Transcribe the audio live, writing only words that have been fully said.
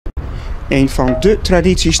Een van de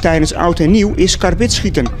tradities tijdens oud en nieuw is Carbid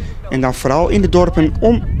schieten. En dan vooral in de dorpen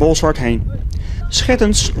om Bolsward heen.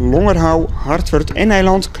 Schettens, Longerhouw, Hartwerd en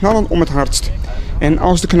Nijland knallen om het hardst. En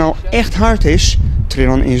als de knal echt hard is,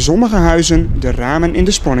 trillen in sommige huizen de ramen in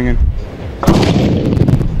de sponningen.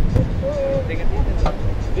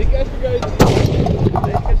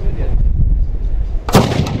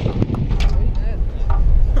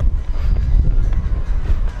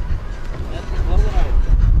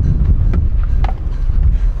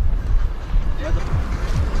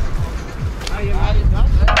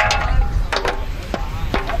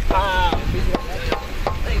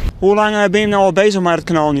 Hoe lang ben je nou al bezig met het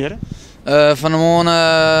knallen hier? Van de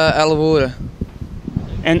morgen 11 uur.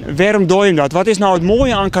 En waarom doe je dat? Wat is nou het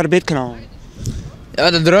mooie aan Carbid knallen?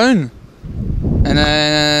 Ja, de dreun.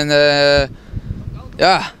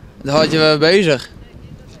 Ja, daar had je wel bezig.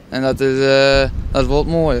 En dat wordt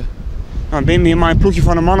mooi. Nou, ben je maar een ploegje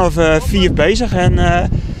van een man of 4 bezig en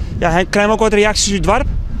ja, krijgen we ook wat reacties uit het dorp?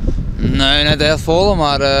 Nee, niet echt vol,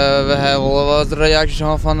 maar we hebben wel wat reacties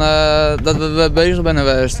van dat we bezig zijn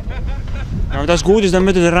geweest. Nou, dat is goed, dus dan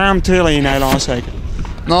moeten de raam trillen in Nijland zeker.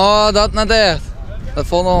 Nou, dat niet echt. Dat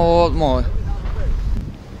vond ik wel wat mooi.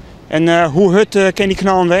 En hoe hut kan die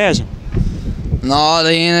knallen wezen? Nou, de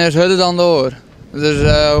ene is hutten dan door.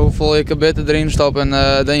 Dus hoeveel je Carbid erin stoppen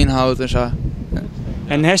en de inhoud en zo. Ja.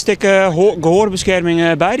 En heeft ik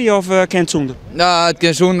gehoorbescherming bij die of kent het zonder? Ja, het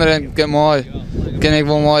kan zonder en het kan mooi. Kan ik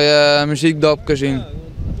wel mooie muziekdopjes zien.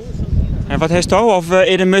 En wat heeft jou of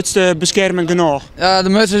is de muts bescherming genoeg? Ja, de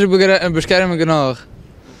muts is een bescherming genoeg.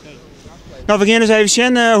 Nou, we gaan eens even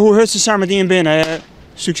zien hoe hut ze samen die in binnen.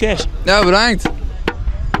 Succes! Ja, bedankt!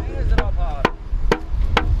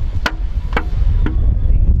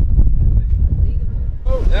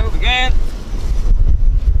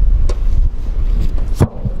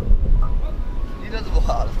 Niet dat het wel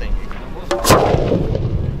gaat, denk ik.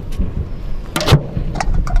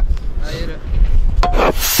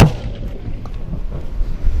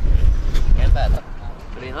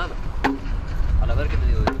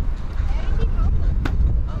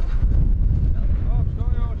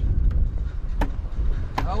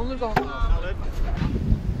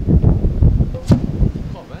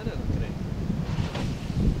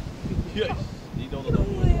 Yes.